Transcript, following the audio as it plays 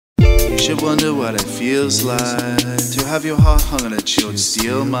should wonder what it feels like to have your heart hung on a chilled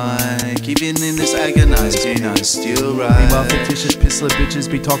steel mic. Even in this agonized pain, I still ride. Meanwhile, fictitious pistol bitches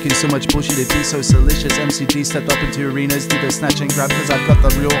be talking so much bullshit, it be so salacious. MCD stepped up into arenas, did a snatch and grab, cause I've got the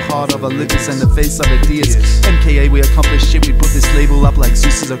real heart of a Lucas and the face of a Diaz. MKA, we accomplish shit, we put this label up like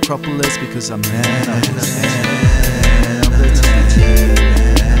Zeus's Acropolis, because I'm man of the 10, of the 10.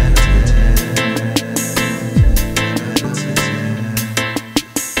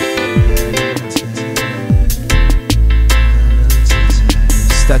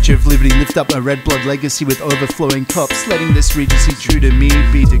 Statue of Liberty, lift up my red blood legacy with overflowing cups, letting this regency true to me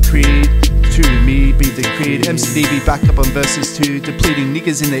be decreed. True to me be decreed. M.C.D be back up on verses 2, depleting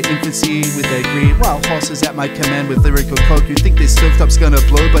niggas in their infancy with their greed. Wild horses at my command with lyrical coke. You think this stovetop's gonna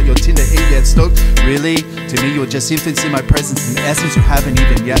blow, but your Tinder ain't yet stoked. Really? To me, you're just infants in my presence, in essence you haven't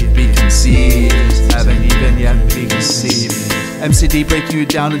even yet been conceived. Haven't even yet been conceived. M.C.D breaking you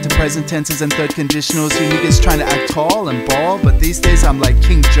down into present tenses and third conditionals. You niggas trying to act tall and ball, but these days I'm like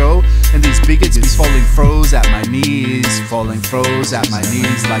King Joe, and these bigots be falling froze at my knees, falling froze at my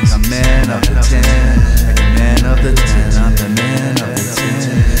knees like a man of the 10, like a man of the 10. I'm the man of the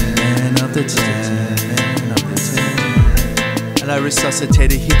 10, man of the 10, man of the 10. And I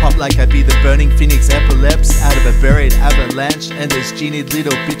resuscitated hip-hop like I be the burning phoenix epilepsy out of a buried avalanche. And there's genie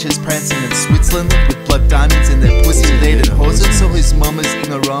little bitches prancing in Switzerland with blood diamonds in their pussy-laden hoses. So his mama's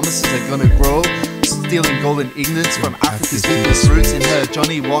ignoramuses are gonna grow, stealing golden ignorance from Africa's deepest roots in her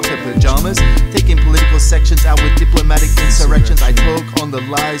Johnny Walker pajamas, taking political sections out with diplomatic insurrections. I talk on the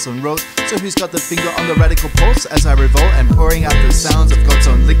lies on road. So who's got the finger on the radical pulse as I revolt and pouring out the sounds of God's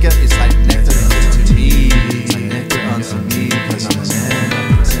own liquor? It's like nectar unto me, it's like nectar unto me, cause I'm a man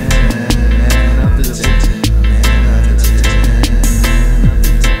of the 10, man of the 10.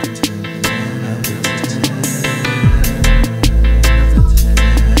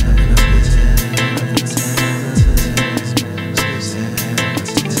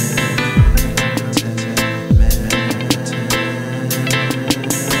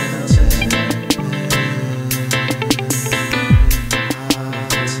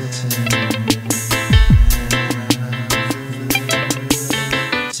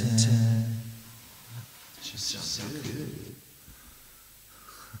 So good.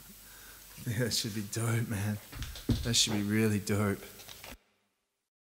 Yeah, that should be dope, man. That should be really dope.